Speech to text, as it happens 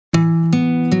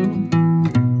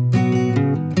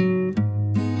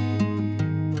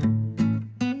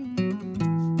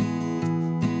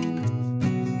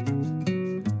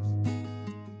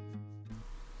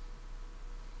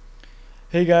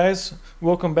Hey guys,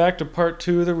 welcome back to part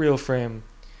 2 of the reel frame.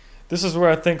 This is where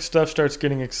I think stuff starts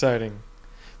getting exciting.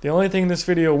 The only thing this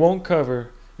video won't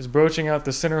cover is broaching out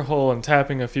the center hole and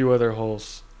tapping a few other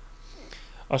holes.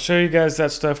 I'll show you guys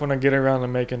that stuff when I get around to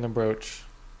making the brooch.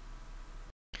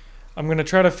 I'm going to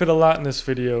try to fit a lot in this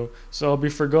video, so I'll be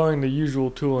foregoing the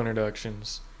usual tool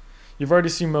introductions. You've already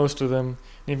seen most of them,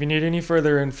 and if you need any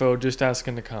further info, just ask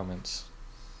in the comments.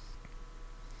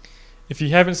 If you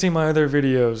haven't seen my other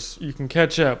videos, you can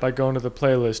catch up by going to the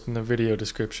playlist in the video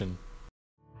description.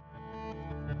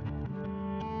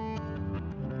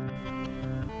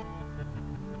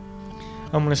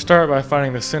 I'm going to start by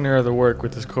finding the center of the work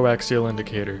with this coaxial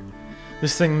indicator.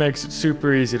 This thing makes it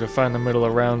super easy to find the middle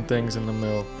of round things in the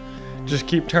mill. Just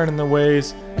keep turning the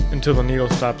ways until the needle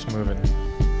stops moving.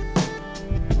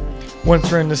 Once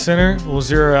we're in the center, we'll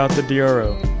zero out the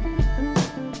DRO.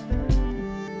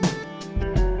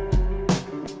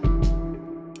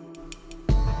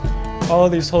 All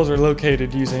of these holes are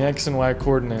located using X and Y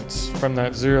coordinates from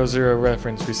that 0, 0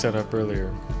 reference we set up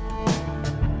earlier.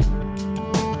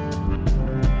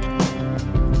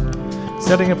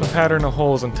 Setting up a pattern of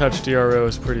holes in touch DRO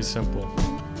is pretty simple.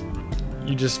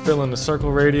 You just fill in the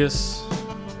circle radius,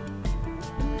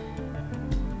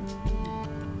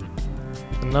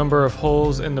 the number of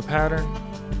holes in the pattern,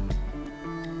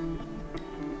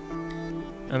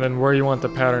 and then where you want the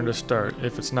pattern to start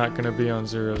if it's not going to be on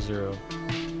 0, 0.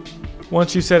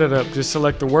 Once you set it up, just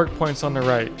select the work points on the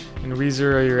right and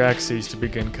re-zero your axes to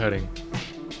begin cutting.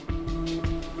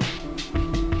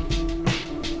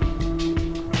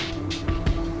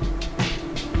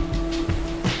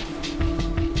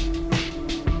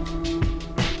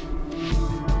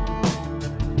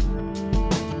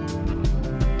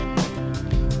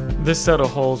 This set of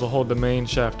holes will hold the main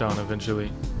shaft on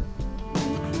eventually.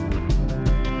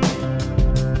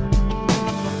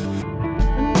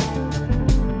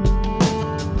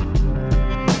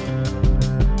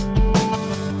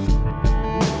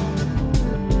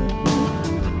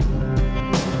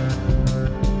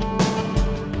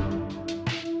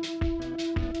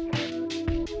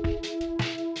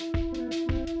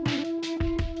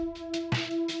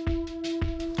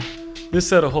 This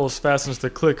set of holes fastens the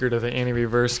clicker to the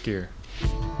anti-reverse gear.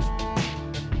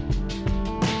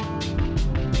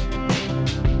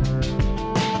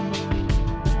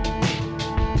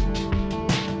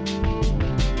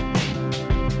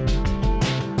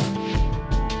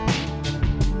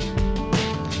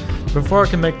 Before I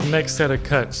can make the next set of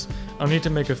cuts, I'll need to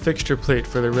make a fixture plate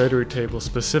for the rotary table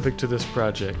specific to this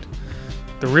project.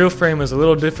 The reel frame is a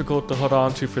little difficult to hold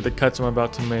on to for the cuts I'm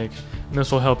about to make, and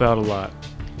this will help out a lot.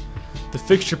 The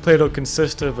fixture plate will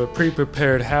consist of a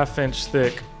pre-prepared 1/2 inch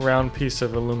thick round piece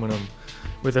of aluminum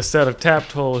with a set of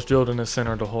tapped holes drilled in the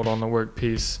center to hold on the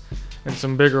workpiece and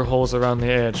some bigger holes around the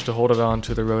edge to hold it on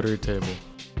to the rotary table.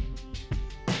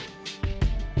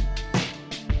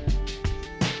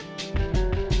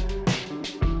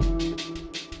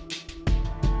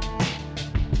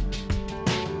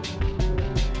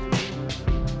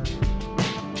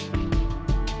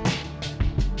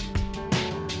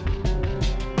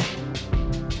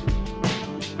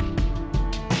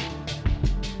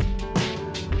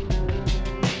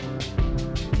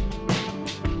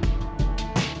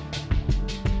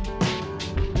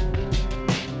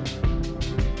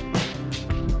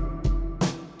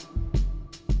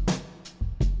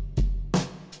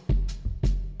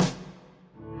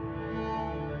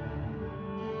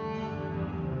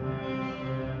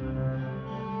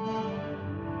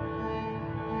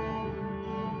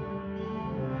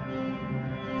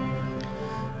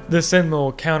 This end mill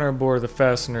will counterbore the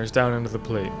fasteners down into the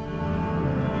plate.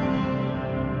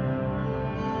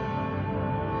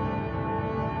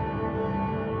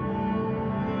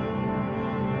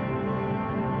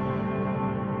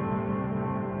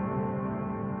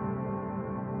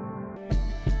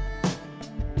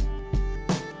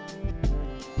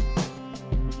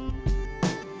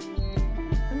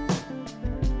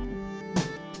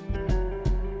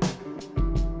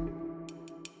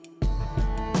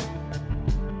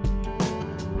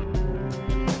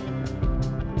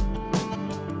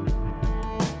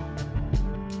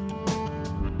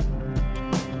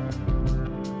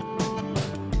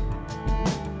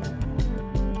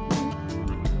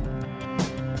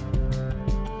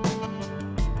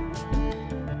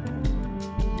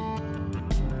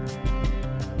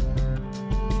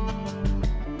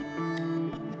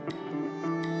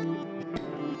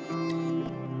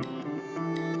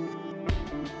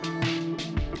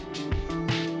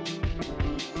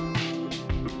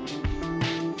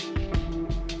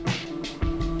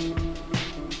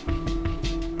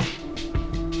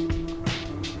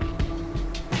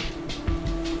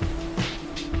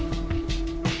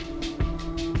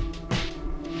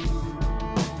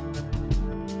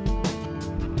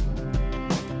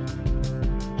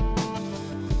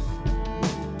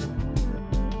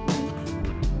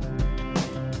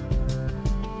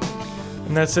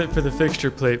 And that's it for the fixture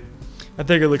plate. I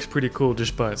think it looks pretty cool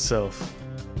just by itself.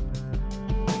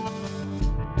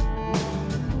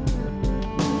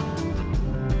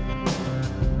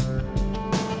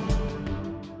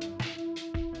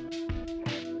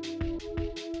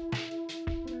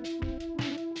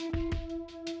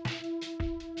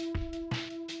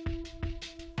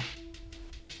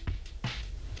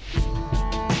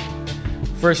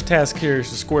 First task here is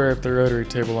to square up the rotary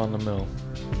table on the mill.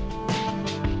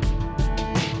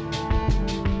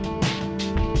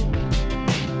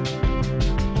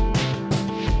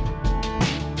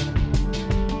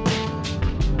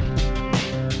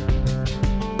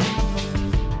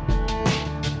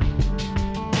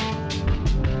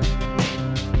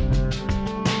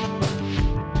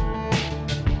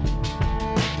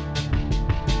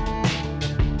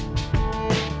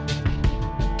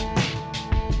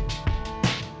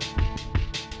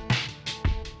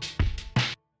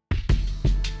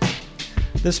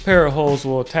 This pair of holes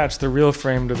will attach the reel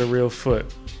frame to the reel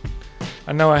foot.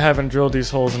 I know I haven't drilled these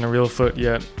holes in the reel foot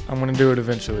yet. I'm going to do it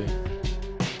eventually.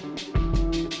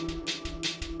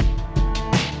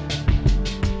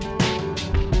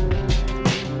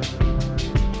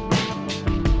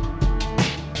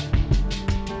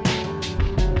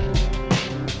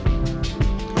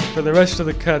 For the rest of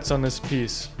the cuts on this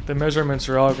piece, the measurements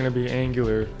are all going to be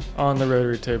angular on the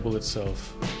rotary table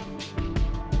itself.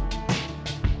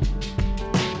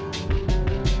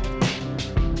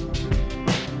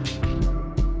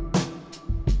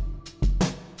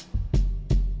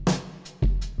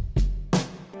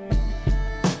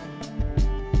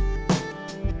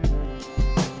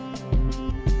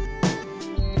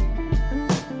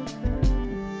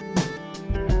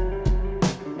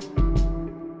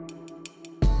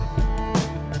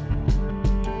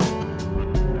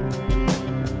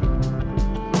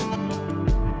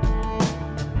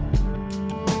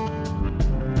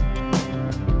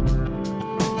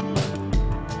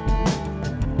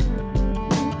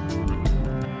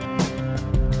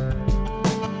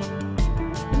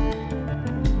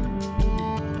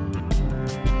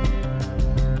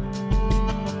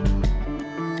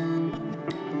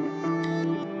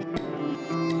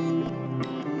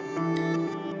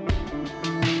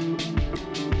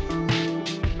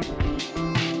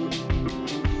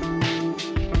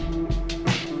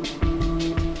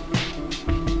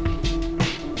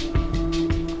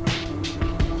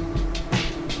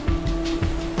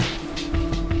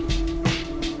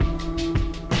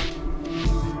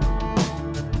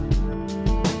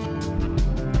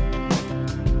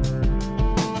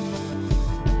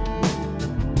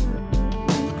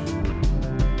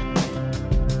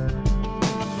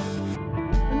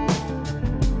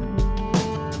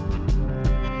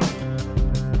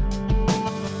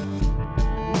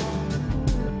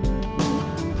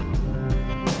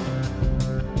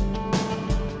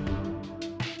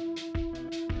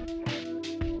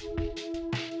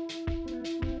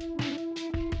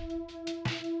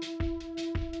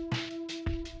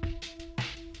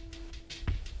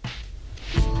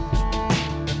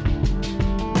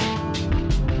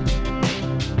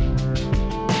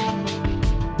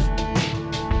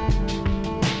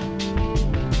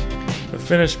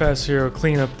 Finish pass here will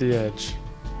clean up the edge.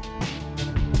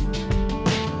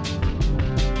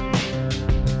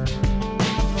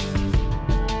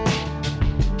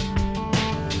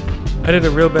 I did a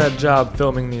real bad job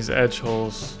filming these edge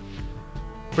holes.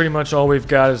 Pretty much all we've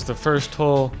got is the first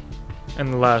hole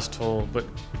and the last hole, but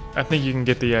I think you can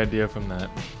get the idea from that.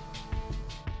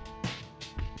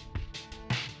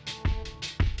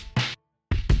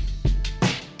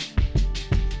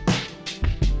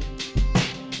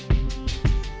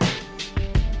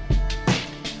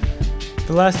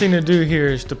 The last thing to do here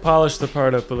is to polish the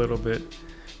part up a little bit.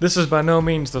 This is by no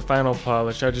means the final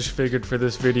polish, I just figured for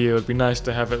this video it'd be nice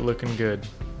to have it looking good.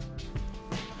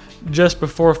 Just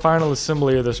before final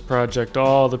assembly of this project,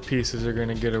 all the pieces are going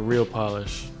to get a real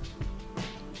polish.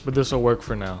 But this will work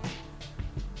for now.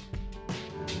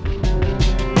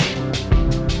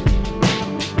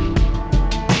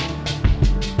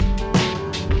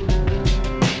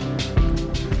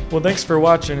 Well, thanks for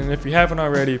watching, and if you haven't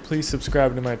already, please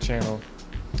subscribe to my channel.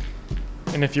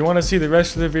 And if you want to see the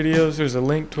rest of the videos, there's a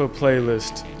link to a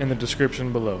playlist in the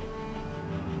description below.